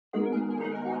What's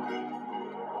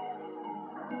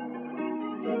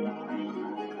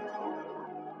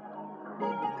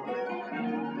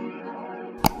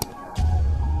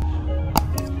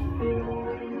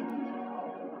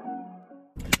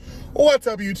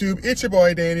up, YouTube? It's your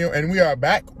boy Daniel, and we are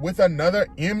back with another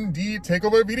MD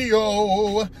Takeover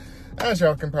video. As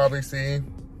y'all can probably see,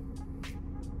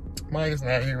 Maya's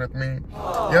not here with me.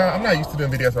 Yeah, I'm not used to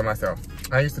doing videos by myself.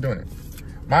 I'm used to doing it.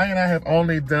 Maya and I have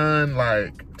only done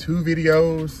like 2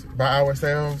 videos by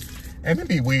ourselves, and it'd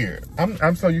be weird.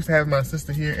 I'm so used to having my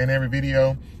sister here in every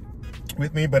video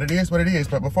with me, but it is what it is.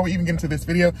 But before we even get into this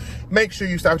video, make sure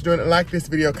you stop doing it, like this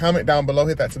video, comment down below,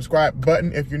 hit that subscribe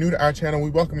button. If you're new to our channel, we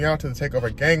welcome y'all to the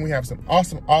Takeover gang. We have some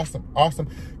awesome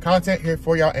content here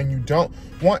for y'all, and you don't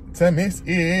want to miss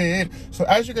it. So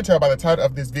as you can tell by the title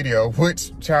of this video,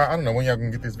 which, child, I don't know when y'all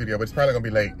gonna get this video, but it's probably gonna be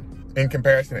late in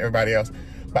comparison to everybody else.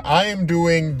 But I am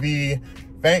doing the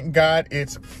Thank God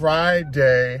It's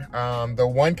Friday, the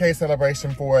 1K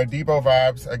celebration for Debo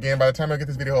Vibes. Again, by the time I get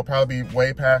this video, it'll probably be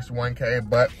way past 1K,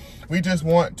 but we just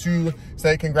want to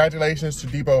say congratulations to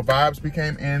Debo Vibes. We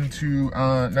came into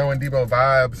knowing Debo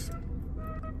Vibes.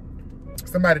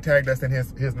 Somebody tagged us in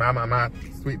his My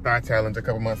Sweet Thigh challenge a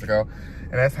couple months ago,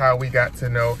 and that's how we got to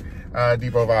know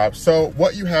Debo Vibes. So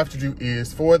what you have to do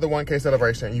is, for the 1K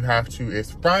celebration,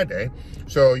 it's Friday,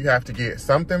 so you have to get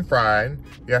something fried.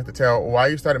 You have to tell why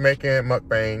you started making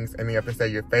mukbangs, and then you have to say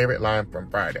your favorite line from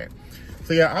Friday.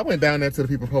 So yeah, I went down there to the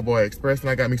People Po' Boy Express, and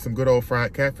I got me some good old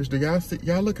fried catfish. Do y'all see?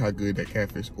 Y'all look how good that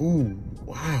catfish. Ooh,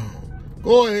 wow.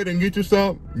 Go ahead and get you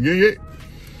some. Yeah.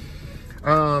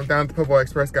 Down at the Po' Boy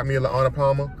Express, got me a La Honor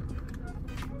Palmer.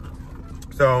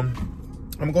 So I'm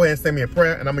gonna go ahead and say me a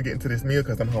prayer, and I'm gonna get into this meal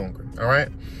because I'm hungry. All right.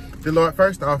 Dear Lord,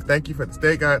 first off, thank you for the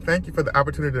day, God. Thank you for the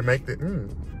opportunity to make the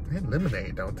that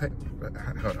lemonade. Don't take.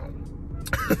 Hold on.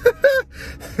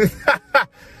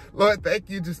 Lord, thank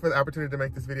you just for the opportunity to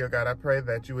make this video, God. I pray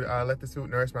that you would let this food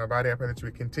nourish my body. I pray that you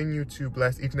would continue to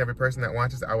bless each and every person that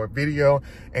watches our video.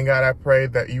 And God, I pray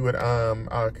that you would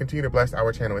continue to bless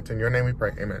our channel. It's in your name we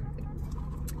pray. Amen.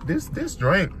 This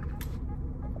drink,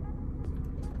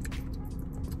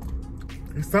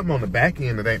 there's something on the back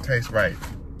end that ain't taste right.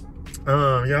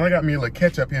 Y'all, I got me a little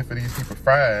ketchup here for these super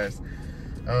fries.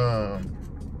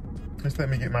 Just let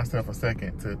me get myself a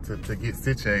second to get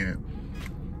situated.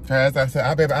 As I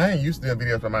said, I ain't used to doing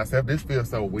videos by myself. This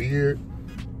feels so weird.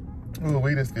 Ooh,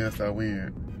 this feels so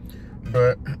weird.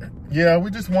 But yeah, we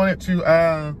just wanted to,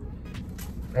 well,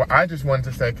 I just wanted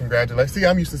to say congratulations. See,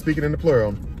 I'm used to speaking in the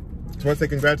plural. Just want to say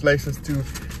congratulations to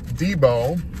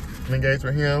Debo. I'm engaged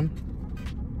with him.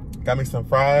 Got me some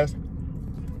fries.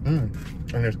 And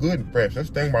it's good and fresh. That's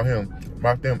the thing about him,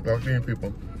 about these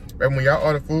people. And when y'all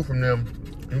order food from them,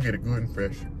 you get it good and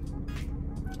fresh.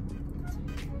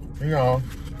 Y'all,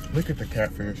 look at the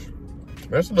catfish.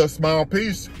 That's a little small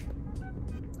piece.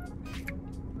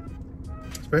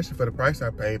 Especially for the price I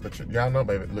paid. But y'all know,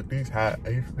 baby, look, these prices out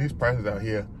here. These prices out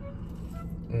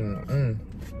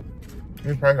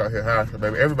here high. So,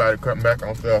 baby, everybody cutting back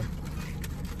on stuff.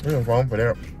 We ain't wrong for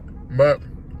that. But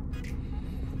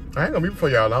I ain't gonna be before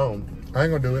y'all long. I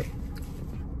ain't gonna do it.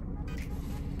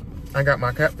 I got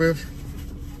my catfish.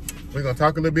 We're gonna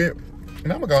talk a little bit,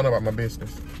 and I'm gonna go on about my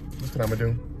business. That's what I'm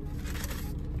gonna do.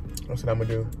 That's what I'm gonna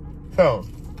do. So,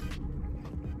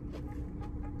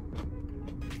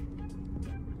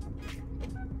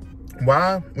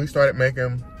 why we started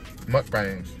making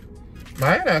mukbangs?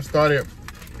 Maya and I started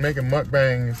making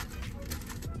mukbangs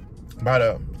about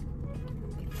a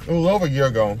little over a year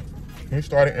ago. We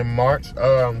started in March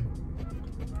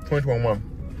 2021.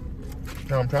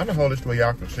 Now I'm trying to hold this to where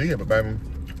y'all can see it, but baby,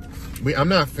 I'm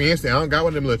not fancy. I don't got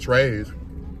one of them little trays.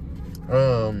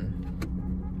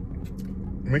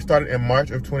 We started in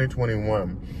March of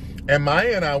 2021. And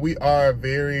Maya and I, we are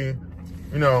very,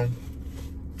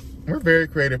 we're very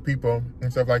creative people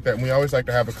and stuff like that. And we always like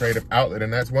to have a creative outlet.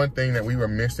 And that's one thing that we were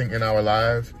missing in our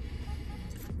lives.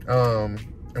 And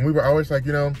we were always like,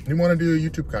 we want to do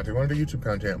YouTube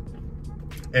content.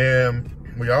 And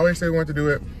we always say we want to do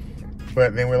it.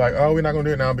 But then we're like, oh, we're not going to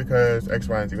do it now because X,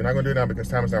 Y, and Z. We're not going to do it now because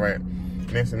time is not right. And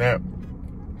this and that.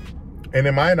 And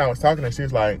then Maya and I was talking, and she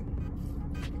was like,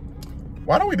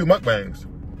 why don't we do mukbangs?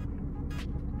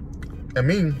 And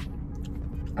me,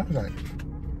 I was like,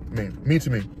 me to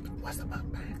me, what's a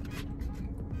mukbang?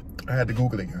 I had to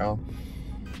Google it, y'all.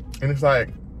 And it's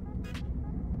like,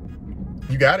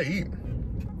 you got to eat.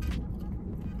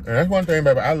 And that's one thing,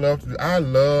 baby, I love to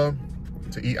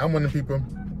eat. I'm one of the people,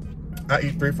 I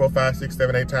eat 3, 4, 5, 6,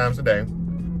 7, 8 times a day.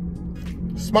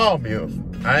 Small meals.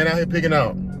 I ain't out here picking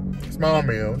out. Small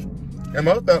meals. And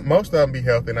most of them be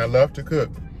healthy, and I love to cook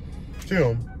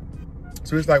too.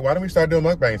 So it's like, why don't we start doing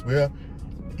mukbangs? We'll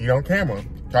eat on camera,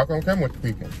 talk on camera with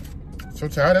the people. So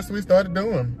child, that's what we started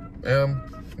doing.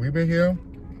 We've been here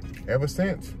ever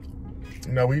since.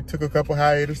 You know, we took a couple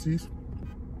hiatuses,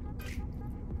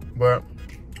 but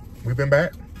we've been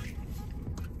back.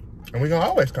 And we're gonna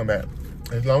always come back.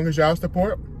 As long as y'all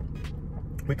support,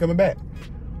 we coming back.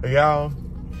 But y'all,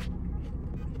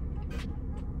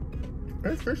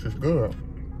 this fish is good.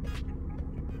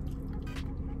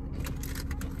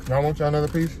 Y'all want y'all another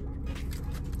piece?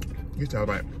 Get y'all a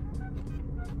bite.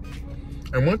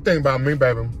 And one thing about me,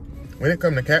 baby, when it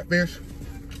comes to catfish,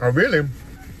 or really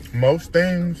most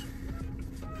things,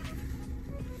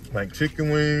 like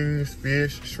chicken wings,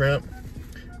 fish, shrimp,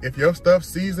 if your stuff's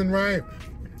seasoned right,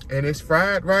 and it's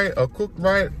fried right or cooked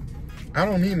right, I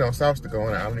don't need no sauce to go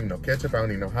on it. I don't need no ketchup. I don't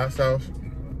need no hot sauce.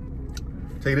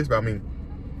 Tell you this about me.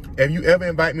 If you ever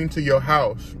invite me to your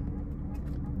house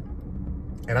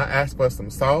and I ask for some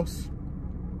sauce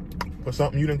for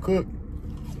something you done cook,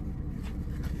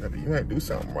 you ain't do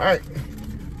something right.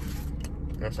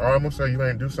 That's all I'm gonna say. You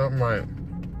ain't do something right.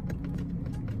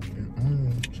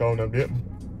 Showing up dipping.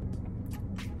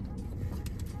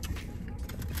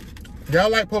 Y'all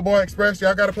like Po' Boy Express?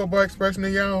 Y'all got a Po' Boy Express near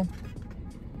y'all?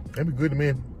 That'd be good to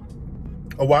me.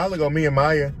 A while ago, me and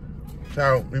Maya,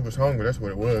 child, we was hungry. That's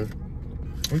what it was.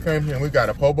 We came here and we got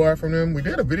a Po' Boy from them. We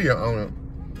did a video on it.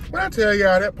 When I tell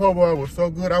y'all that Po' Boy was so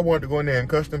good, I wanted to go in there and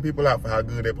cuss them people out for how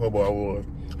good that Po' Boy was.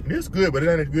 It's good, but it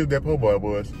ain't as good as that Po' Boy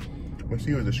was when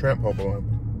she was a shrimp Po' Boy.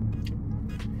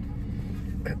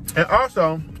 And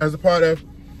also, as a part of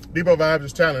Debo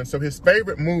Vibes' challenge, so his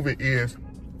favorite movie is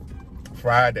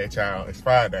Frieday, child. It's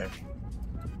Frieday.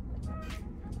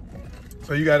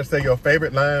 So you gotta say your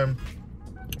favorite line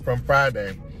from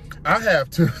Frieday. I have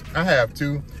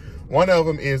two. One of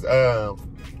them is I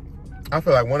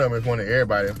feel like one of them is one of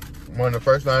everybody. One of the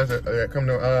first lines that come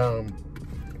to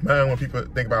mind when people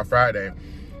think about Frieday.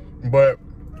 But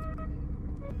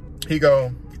he go,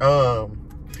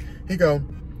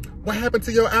 what happened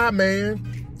to your eye, man?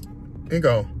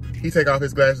 He take off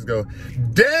his glasses, go,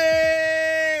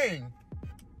 dang!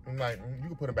 I'm like, you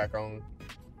can put it back on.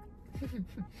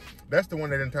 That's the one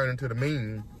that didn't turn into the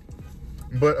meme.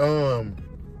 But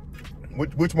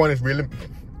which one is really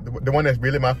the one that's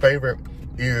really my favorite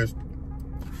is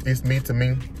 "It's me to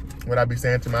me," what I be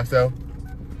saying to myself.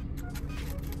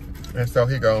 And so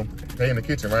they in the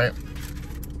kitchen, right?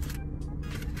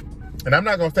 And I'm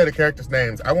not gonna say the characters'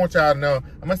 names. I want y'all to know.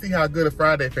 I'm gonna see how good of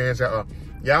Frieday fans y'all are.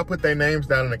 Y'all put their names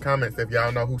down in the comments if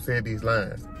y'all know who said these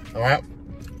lines. All right?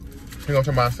 He gonna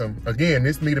talk about some. Again,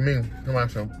 this me to me. Come on,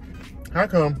 some. How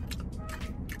come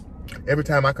every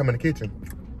time I come in the kitchen,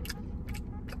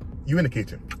 you in the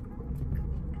kitchen,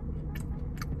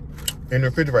 in the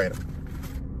refrigerator,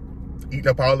 eating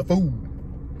up all the food?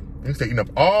 You say eating up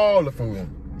all the food,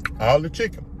 all the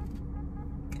chicken.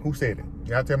 Who said it?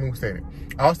 Y'all tell me who said it.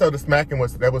 Also, the smacking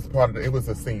was part of it was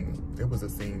a scene. It was a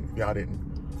scene. If y'all didn't.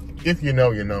 If you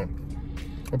know, you know.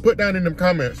 But put down in them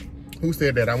comments who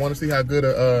said that. I want to see how good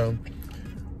a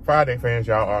Frieday fans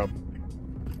y'all are.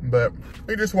 But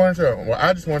we just wanted to, well,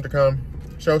 I just wanted to come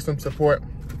show some support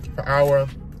for our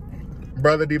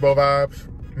brother Debo Vibes.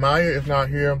 Maya is not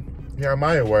here. Yeah,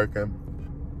 Maya working.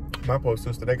 My poor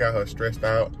sister, they got her stressed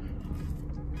out.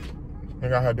 They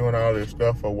got her doing all this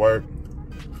stuff for work.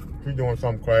 She's doing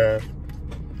some class.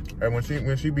 And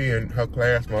when she be in her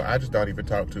class mode, I just don't even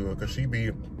talk to her because she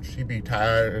be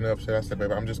tired and upset. I said,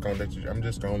 baby, I'm just gonna let you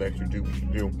do what you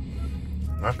do.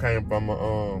 I came from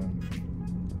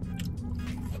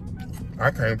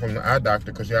the eye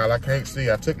doctor because y'all, I can't see.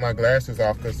 I took my glasses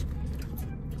off because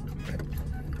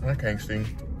I can't see.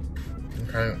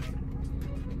 I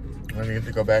need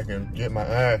to go back and get my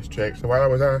eyes checked. So while I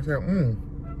was out, I said,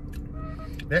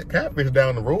 that catfish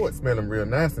down the road smelling real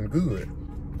nice and good.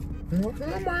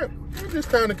 I just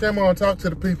kind of come on and talk to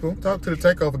the people, talk to the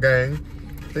Takeover gang,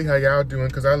 see how y'all doing,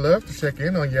 because I love to check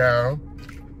in on y'all.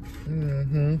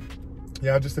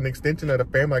 Y'all just an extension of the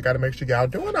family. I got to make sure y'all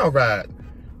doing all right.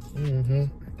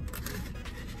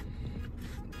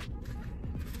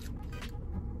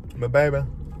 But baby,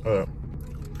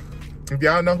 if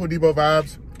y'all know who Debo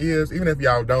Vibes is, even if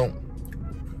y'all don't,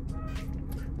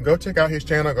 go check out his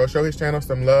channel. Go show his channel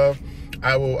some love.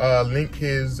 I will link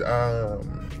his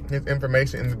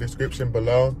information in the description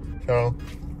below. So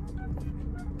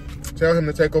tell him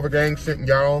the Takeover gang sent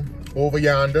y'all over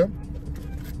yonder,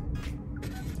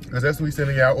 because that's what we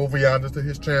sending y'all over yonder to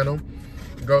his channel.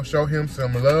 Go show him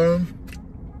some love.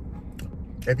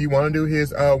 If you want to do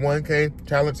his 1K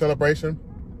challenge celebration,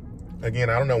 again,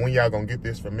 I don't know when y'all gonna get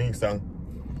this from me, so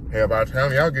hell, by the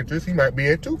time y'all get this, he might be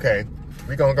at 2K.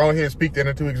 We're going to go ahead and speak that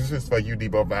into existence for you,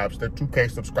 Debo Vibes. The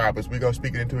 2K subscribers. We're going to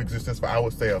speak it into existence for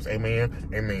ourselves. Amen.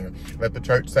 Amen. Let the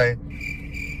church say,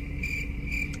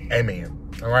 amen.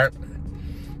 All right?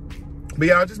 But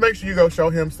y'all, just make sure you go show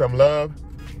him some love.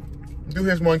 Do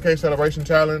his 1K celebration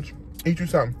challenge. Eat you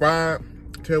something fried.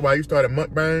 Tell why you started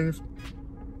mukbangs.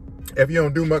 If you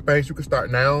don't do mukbangs, you can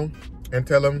start now and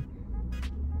tell him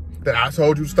that I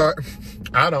told you to start.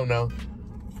 I don't know.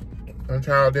 And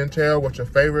child, then tell what your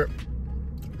favorite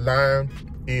line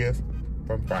is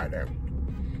from Frieday.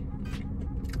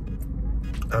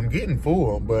 I'm getting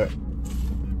full, but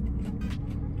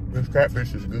this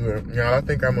catfish is good. Y'all, I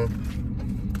think I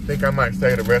might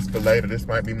save the rest for later. This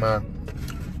might be my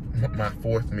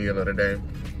fourth meal of the day.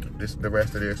 The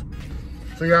rest of this.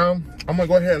 So y'all, I'm gonna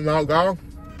go ahead and log off.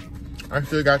 I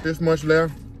still got this much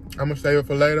left. I'm gonna save it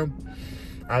for later.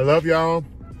 I love y'all.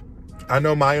 I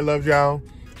know Maya loves y'all.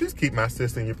 Just keep my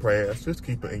sister in your prayers. Just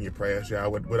keep her in your prayers,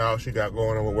 y'all, with all she got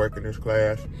going on with work in this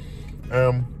class.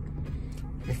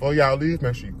 Before y'all leave,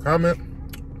 make sure you comment.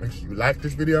 Make sure you like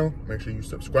this video. Make sure you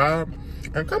subscribe.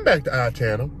 And come back to our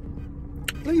channel.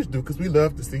 Please do, because we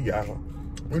love to see y'all.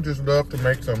 We just love to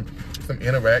make some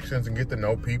interactions and get to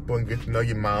know people and get to know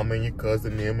your mama and your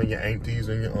cousin them and your aunties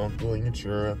and your uncle and your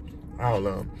children. All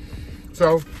of them.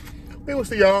 So, we will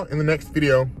see y'all in the next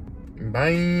video.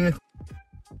 Bye.